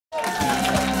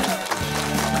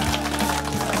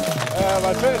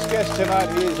My first guest tonight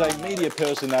is a media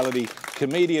personality,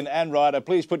 comedian and writer.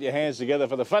 Please put your hands together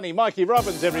for the funny Mikey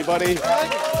Robbins, everybody.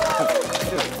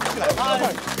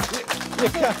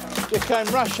 You came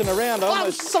rushing around. I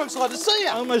was so excited to see you.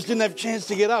 I almost didn't have a chance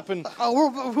to get up and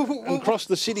cross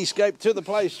the cityscape to the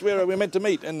place where we're meant to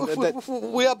meet. And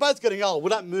we are both getting old. We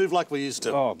don't move like we used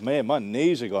to. Oh, man, my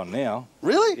knees are gone now.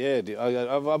 Really? Yeah,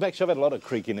 I've actually had a lot of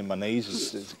creaking in my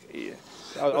knees.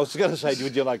 I was going to say,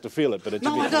 would you like to feel it? But it's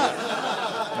no, a bit...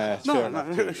 I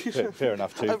don't. Fair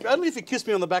enough, too. Only if you kiss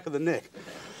me on the back of the neck.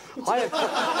 I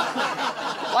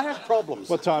have problems.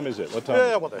 What time is it? What time?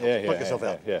 Yeah, what the hell? Knock yourself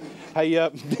out. Yeah. Hey,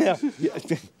 now,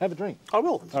 have a drink. I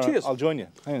will. All Cheers. Right, I'll join you.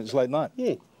 It's late night.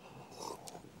 Mm.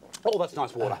 Oh, that's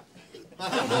nice water.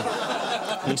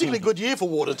 Particularly good year for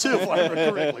water, too, if I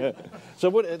remember correctly. So,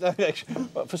 actually,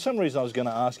 for some reason, I was going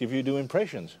to ask if you do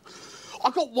impressions. I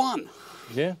got one.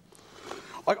 Yeah?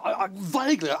 I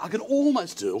vaguely, I can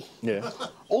almost do. Yeah. I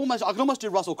can almost do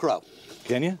Russell Crowe.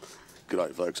 Can you?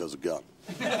 G'day, folks. How's it going?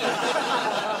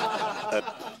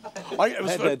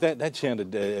 That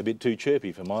sounded a bit too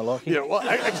chirpy for my liking. Yeah, well,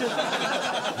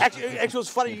 actually, it was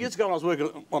funny. Years ago when I was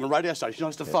working on a radio station, I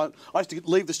used to phone. I used to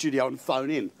leave the studio and phone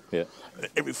in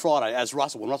every Friday as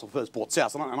Russell, when Russell first bought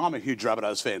South, and I'm a huge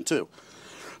Rabbitohs fan too.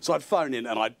 So I'd phone in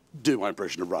and I'd do my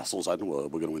impression of Russell. So I'd, well,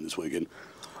 we're going to win this weekend.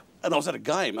 And I was at a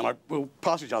game and we were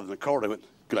passing each other in the corridor. I went,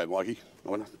 "G'day, Mikey." I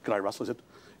went, "G'day, Russell." I said,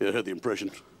 "Yeah, I heard the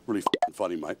impression. Really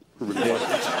funny, mate. Really funny."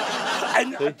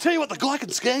 And I tell you what, the guy can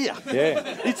scare you.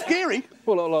 Yeah. It's scary.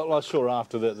 Well, I saw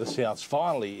after the Souths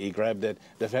finally, he grabbed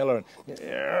the fella and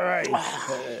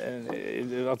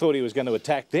I thought he was going to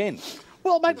attack then.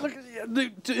 Well, mate, look,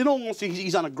 in all honesty,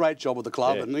 he's done a great job with the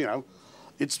club, and, you know,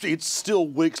 it's still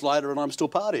weeks later and I'm still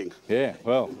partying. Yeah,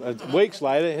 well, weeks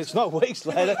later, it's not weeks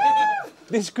later.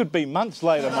 This could be months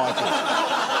later, Michael.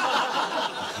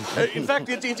 In fact,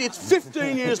 it's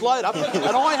 15 years later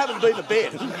and I haven't been to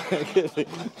bed.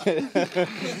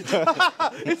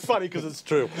 It's funny because it's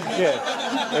true.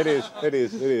 Yeah, it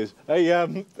is. Hey,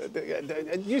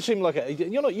 you seem like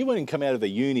you wouldn't come out of the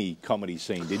uni comedy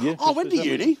scene, did you? I went to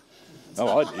uni.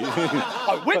 Oh, I did.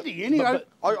 I went to uni. I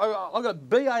got a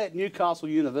BA at Newcastle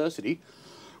University,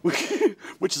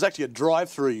 which is actually a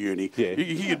drive-through uni. Yeah.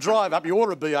 You drive up, you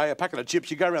order a BA, a packet of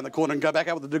chips, you go around the corner and go back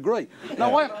out with a degree.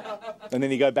 No, and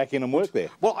then you go back in and work there.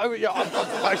 Well, I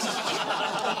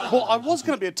was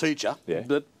going to be a teacher,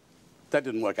 but that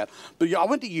didn't work out. But yeah, I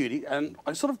went to uni and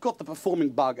I sort of got the performing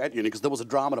bug at uni because there was a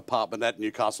drama department at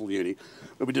Newcastle Uni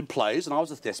where we did plays and I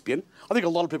was a thespian. I think a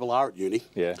lot of people are at uni.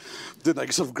 Yeah. Then they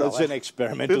sort of grow It's an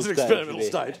experimental stage. It's an experimental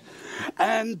stage.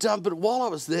 And, but while I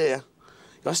was there,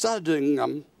 I started doing,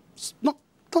 not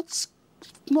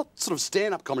sort of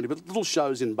stand-up comedy, but little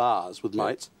shows in bars with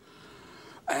mates.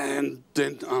 And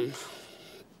then,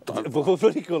 what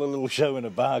do you call a little show in a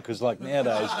bar? Because, like,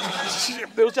 nowadays...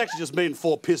 It was actually just me and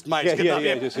four pissed mates.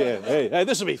 Hey,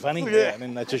 this will be funny. Yeah. And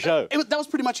then that's a show. That was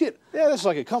pretty much it. Yeah, that's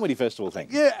like a comedy festival thing.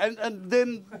 Yeah, and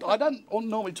then, I don't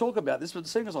normally talk about this, but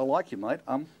seeing as I like you, mate,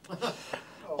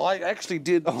 I actually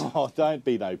did... Oh, don't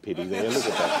be no pity there. Look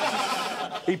at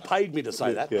that. He paid me to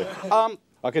say that. Yeah.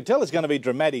 I could tell it's going to be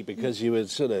dramatic because you were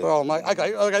sort of... Oh, mate, okay.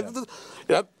 You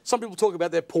know, some people talk about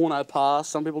their porno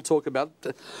past, some people talk about...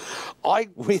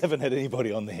 We haven't had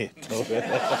anybody on there talk about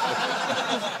that.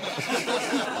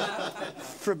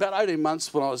 For about 18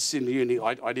 months when I was in uni,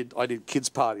 I did kids'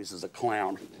 parties as a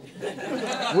clown.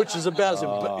 Which is about as...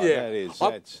 that is...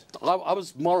 I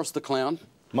was Morris the Clown.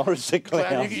 Morris the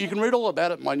Clown. You can read all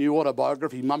about it in my new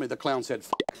autobiography, Mummy the Clown Said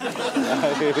F***.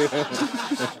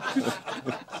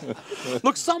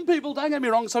 Look, some people, don't get me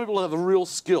wrong, some people have a real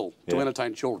skill to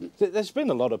entertain children. There's been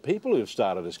a lot of people who've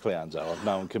started as clowns, though. I've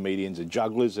known comedians and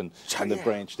jugglers and they've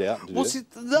branched out. Well, see,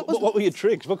 what were your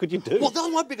tricks? What could you do? Well, that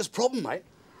was my biggest problem, mate.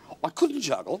 I couldn't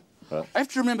juggle. Right. I have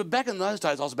to remember, back in those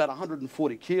days, I was about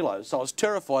 140 kilos, so I was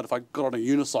terrified if I got on a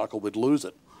unicycle, we'd lose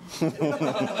it.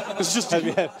 It's just have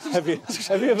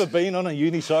you ever been on a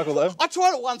unicycle though? I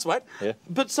tried it once, mate. Yeah.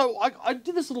 But so I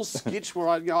did this little sketch where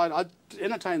I'd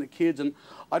entertain the kids and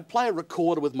I'd play a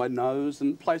recorder with my nose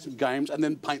and play some games and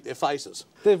then paint their faces.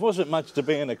 There wasn't much to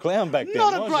being a clown back then.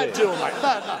 Not a great deal, mate.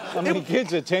 No. I mean,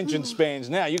 kids' attention spans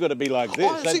now. You got to be like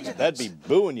this. They'd be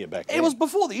booing you back then. It was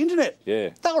before the internet. Yeah.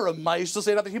 They were amazed to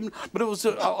see another human. But it was.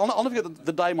 I'll never forget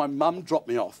the day my mum dropped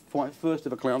me off for my first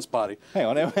ever clowns party. Hang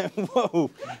on. Whoa.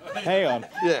 Hang on.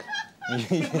 Yeah.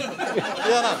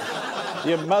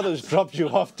 Your mother's dropped you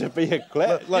off to be a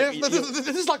clown. This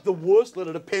is like the worst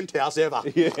letter to Penthouse ever.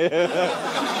 Yeah.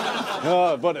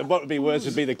 Oh, what would be worse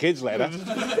would be the kids' letter.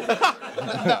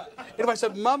 Anyway, so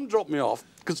Mum dropped me off,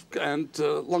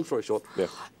 long story short,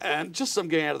 and just I'm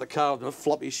getting out of the car with my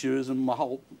floppy shoes and my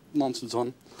whole nonsense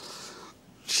on.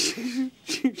 She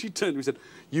turned to me and said,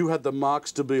 "You had the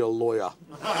marks to be a lawyer."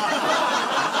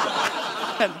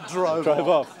 And drove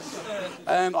off.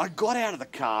 And I got out of the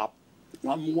car.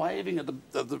 I'm waving at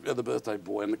the birthday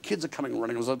boy, and the kids are coming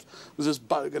running. There's this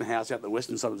bogan house out in the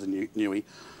western suburbs of Newey,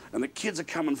 and the kids are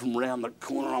coming from round the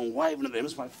corner. I'm waving at them.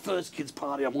 It's my first kids'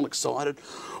 party. I'm all excited.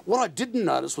 What I didn't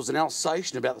notice was an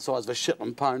Alsatian about the size of a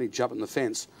Shetland pony jumping the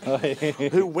fence,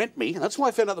 who went me. And that's why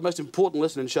I found out the most important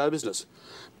lesson in show business: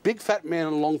 big fat man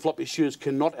in long floppy shoes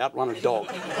cannot outrun a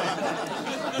dog.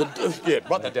 Yeah,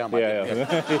 write that down, mate.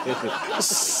 Yeah.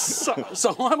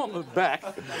 So I'm on the back.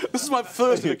 This is my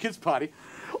first at a kids' party.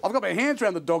 I've got my hands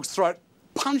around the dog's throat,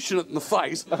 punching it in the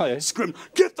face, screaming,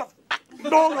 "Get the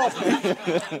dog off me!"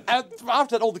 And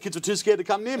after that, all the kids were too scared to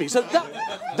come near me. So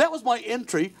that was my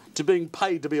entry to being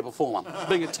paid to be a performer,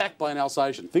 being attacked by an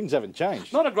Alsatian. Things haven't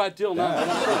changed. Not a great deal, no.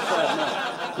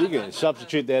 You can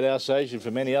substitute that Alsatian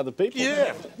for many other people.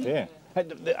 Yeah. Yeah.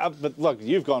 But look,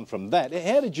 you've gone from that.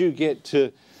 How did you get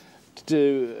to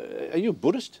are you a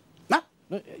Buddhist? No.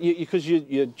 Because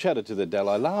you chatted to the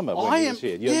Dalai Lama when he was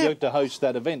here. You had to host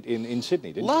that event in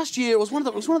Sydney, didn't you? Last year, it was one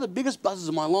of the biggest buzzes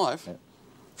of my life. Yeah.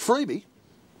 Freebie.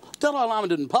 Dalai Lama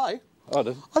didn't pay. Oh,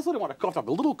 did? I thought he might have coughed up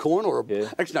a little coin or a...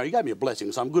 Actually, no, he gave me a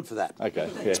blessing, so I'm good for that. Okay.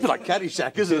 Yeah. It's a bit like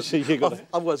Caddyshack, isn't it? I've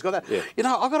always got that. Yeah. You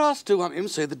know, I got asked to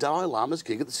MC the Dalai Lama's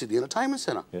gig at the Sydney Entertainment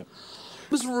Centre. Yeah.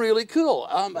 It was really cool.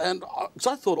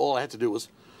 So I thought all I had to do was...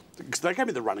 Because they gave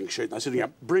me the running sheet, and they said, "Yeah,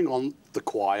 bring on the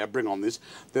choir, bring on this."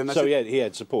 Then they said, he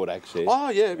had support acts here. Oh,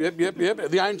 yeah.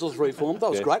 The Angels reformed.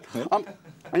 That was great. And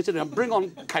he said, "Bring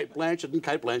on Kate Blanchett, and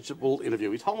Kate Blanchett will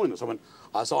interview His Holiness." I went,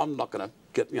 so I'm not going to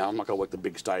get, I'm not going to work the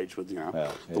big stage with,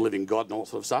 the living God and all that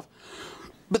sort of stuff.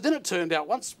 But then it turned out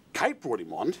once Kate brought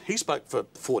him on, he spoke for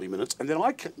 40 minutes, and then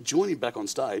I joined him back on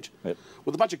stage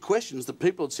with a bunch of questions that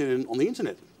people had sent in on the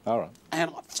internet. All right.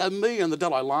 And so me and the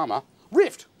Dalai Lama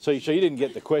riffed. So you didn't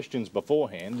get the questions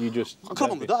beforehand, you just... I got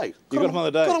them on the day. You got them on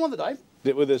the day? Got them on the day.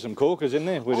 Were there some corkers in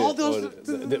there?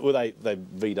 Were they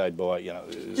vetoed by, Yeah.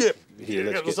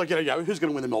 It was like, who's going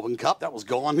to win the Melbourne Cup? That was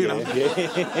gone, you know.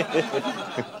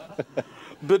 Yeah.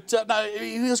 But no,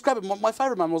 he was great. My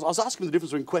favourite moment was I was asking him the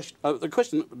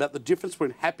question about the difference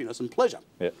between happiness and pleasure.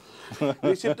 Yeah. And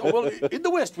he said, well, in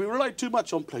the West, we relate too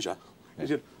much on pleasure. He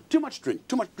said, too much drink.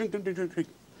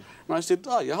 And I said,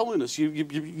 "Oh, Your Holiness,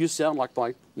 you sound like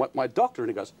my doctor."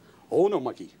 And he goes, "Oh no,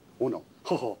 Mikey, oh no."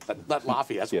 That laugh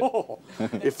he has. Oh.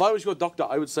 If I was your doctor,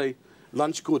 I would say,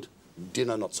 "Lunch good,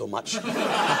 dinner not so much."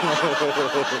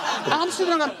 I'm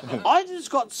sitting there going, I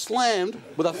just got slammed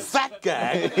with a fat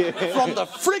gag from the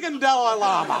friggin' Dalai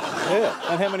Lama.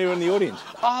 Yeah, and how many were in the audience?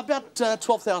 About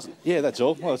 12,000. Yeah, that's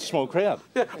all. Well, it's a small crowd.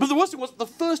 Yeah, but the worst thing was the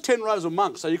first 10 rows of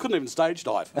monks, so you couldn't even stage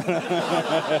dive.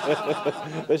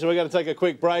 Listen, we're going to take a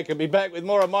quick break and be back with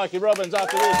more of Mikey Robbins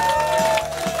after this.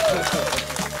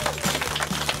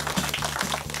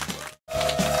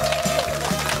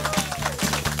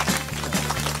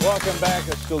 Welcome back.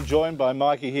 I'm still joined by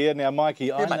Mikey here. Now,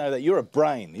 Mikey, I know that you're a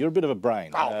brain. You're a bit of a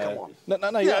brain. Oh, come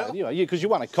on. No, you are. Because you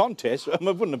won a contest. It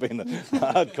wouldn't have been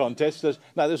a hard contest.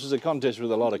 No, this was a contest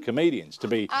with a lot of comedians to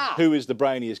be who is the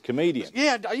brainiest comedian.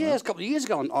 Yeah, a couple of years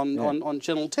ago on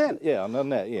Channel 10. Yeah, on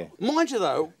that, yeah. Mind you,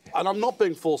 though, and I'm not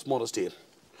being false modest here,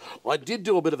 I did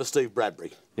do a bit of a Steve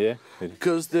Bradbury. Yeah?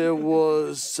 Because there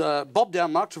was Bob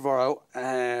Down, Mark Trevorrow,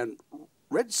 and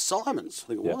Red Simons, I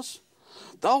think it was.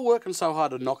 They were working so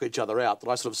hard to knock each other out that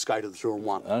I sort of skated through and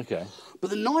won. Okay.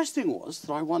 But the nice thing was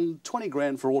that I won 20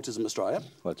 grand for Autism Australia.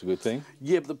 Well, that's a good thing.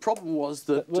 Yeah, but the problem was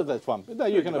that... Well, that's fun. No,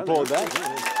 you can applaud that.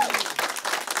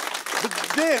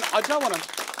 But then, I don't want to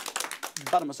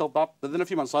butter myself up, but then a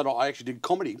few months later, I actually did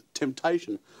Comedy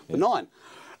Temptation for 9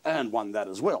 and won that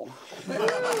as well.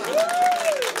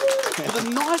 But the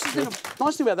nice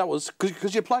thing about that was,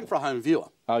 because you're playing for a home viewer.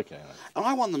 Okay. And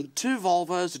I won them 2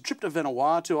 Volvos, a trip to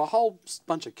Vanuatu, a whole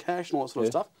bunch of cash and all that sort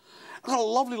of stuff. I got a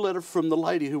lovely letter from the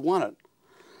lady who won it.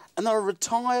 And they were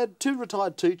 2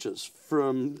 retired teachers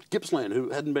from Gippsland who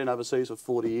hadn't been overseas for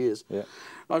 40 years. Yeah.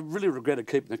 I really regretted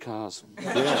keeping the cars.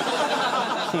 Yeah.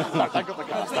 No, they got the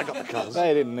cars.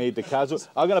 They didn't need the cars.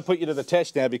 I'm going to put you to the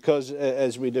test now because,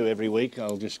 as we do every week,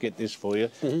 I'll just get this for you.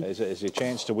 There's a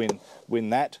chance to win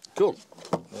that. Cool.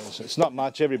 It's not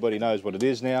much. Everybody knows what it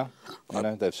is now. You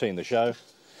know, they've seen the show.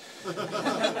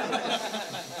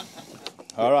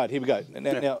 All right, here we go.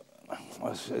 Now,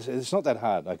 it's not that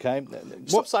hard, okay?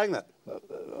 Stop saying that.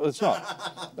 It's not.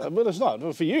 Well, it's not.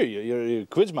 Well, for you, you're a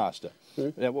quiz master.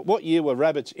 Now, what year were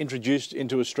rabbits introduced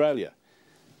into Australia?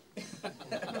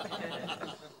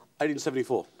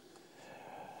 1874.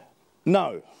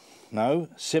 No. No,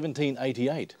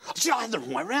 1788. See, I had the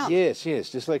wrong way round. Yes,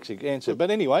 dyslexic answer.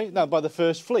 But anyway, no, by the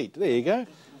First Fleet. There you go.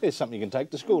 There's something you can take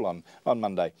to school on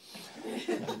Monday.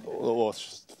 Or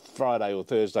Friday or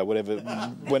Thursday, whatever,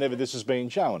 whenever this is being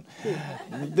shown.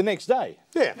 The next day.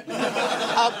 Yeah.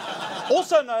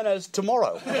 Also known as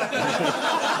tomorrow.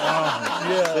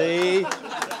 See?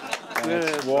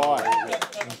 That's why.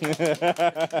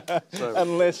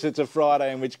 Unless it's a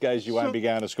Friday, in which case you won't be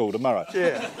going to school tomorrow.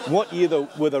 Yeah. What year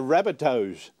were the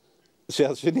Rabbitohs?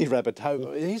 South Sydney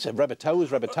Rabbitohs. He said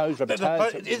Rabbitohs.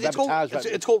 It's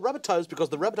called Rabbitohs because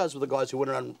the Rabbitohs were the guys who went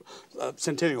around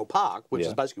Centennial Park, which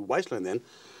is basically wasteland then,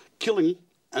 killing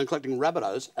and collecting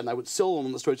rabbitohs, and they would sell them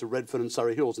on the streets of Redfern and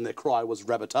Surrey Hills, and their cry was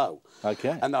Rabbitoh.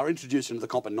 Okay. And they were introduced into the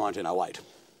comp in 1908.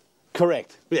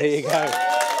 Correct. Yes. There you go.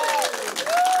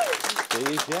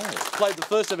 There you go. Played the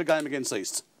first ever game against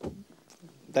East.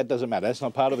 That doesn't matter. That's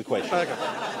not part of the question. Okay.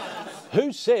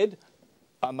 Who said,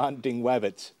 "I'm hunting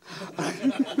wabbits"?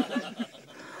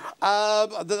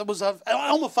 That was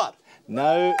Elmer Fudd.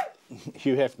 No,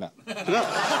 Hugh Hefner.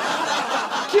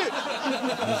 Cute.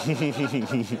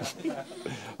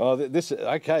 Oh, this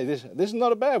is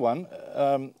not a bad one.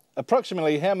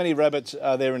 Approximately how many rabbits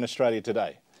are there in Australia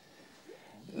today?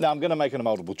 Now, I'm going to make it a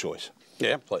multiple choice.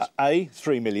 Yeah, please. A,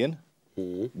 3 million.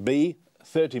 B,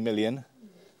 30 million.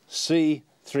 C,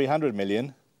 300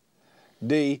 million.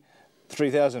 D,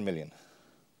 3,000 million.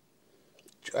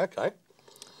 Okay.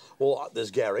 Well, there's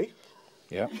Gary.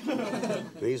 Yeah.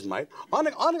 His mate. I'm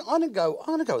gonna go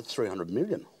with 300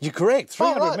 million. You're correct.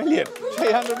 300 million.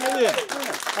 300 million.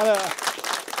 Yeah.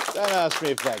 Don't ask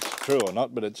me if that's true or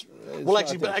not, but it's Well,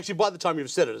 actually, by the time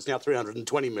you've said it, it's now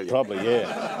 320 million. probably,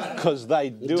 yeah. Because they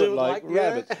do it like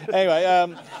rabbits. Yeah.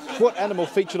 Anyway, what animal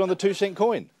featured on the 2-cent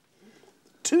coin?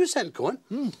 2-cent coin?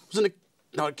 Was it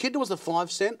a kid was the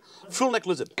 5-cent? Frillneck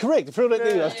lizard. Correct. The frillneck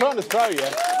lizard. I was trying to throw you.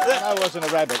 No, it wasn't a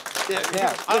rabbit. Yeah. Now,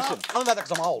 listen. I don't know that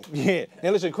because I'm old. Yeah. Now,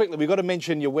 listen, quickly, we've got to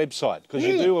mention your website, because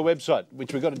you do a website,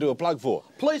 which we've got to do a plug for.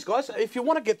 Please, guys, if you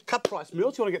want to get cut-price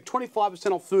meals, you want to get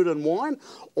 25% off food and wine,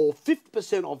 or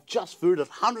 50% off just food at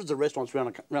hundreds of restaurants around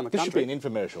the country. This should be an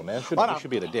infomercial now, shouldn't it? It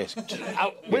should be at a desk.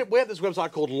 We have this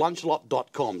website called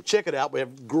lunchalot.com. Check it out. We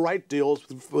have great deals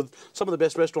with some of the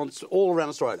best restaurants all around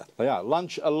Australia. They are.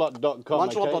 Lunchalot.com.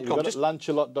 Lunchalot.com. Okay?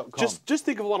 Lunchalot.com. Just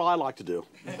think of what I like to do.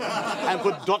 And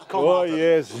put .com Oh, after.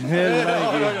 yes.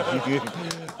 Thank you.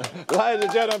 Ladies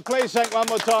and gentlemen, please thank one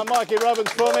more time Mikey Robbins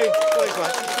for me. Thanks,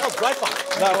 mate. That was great fun.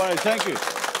 No worries, thank you.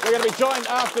 We're going to be joined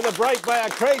after the break by our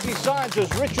crazy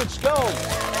scientist, Richard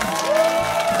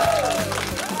Scoles.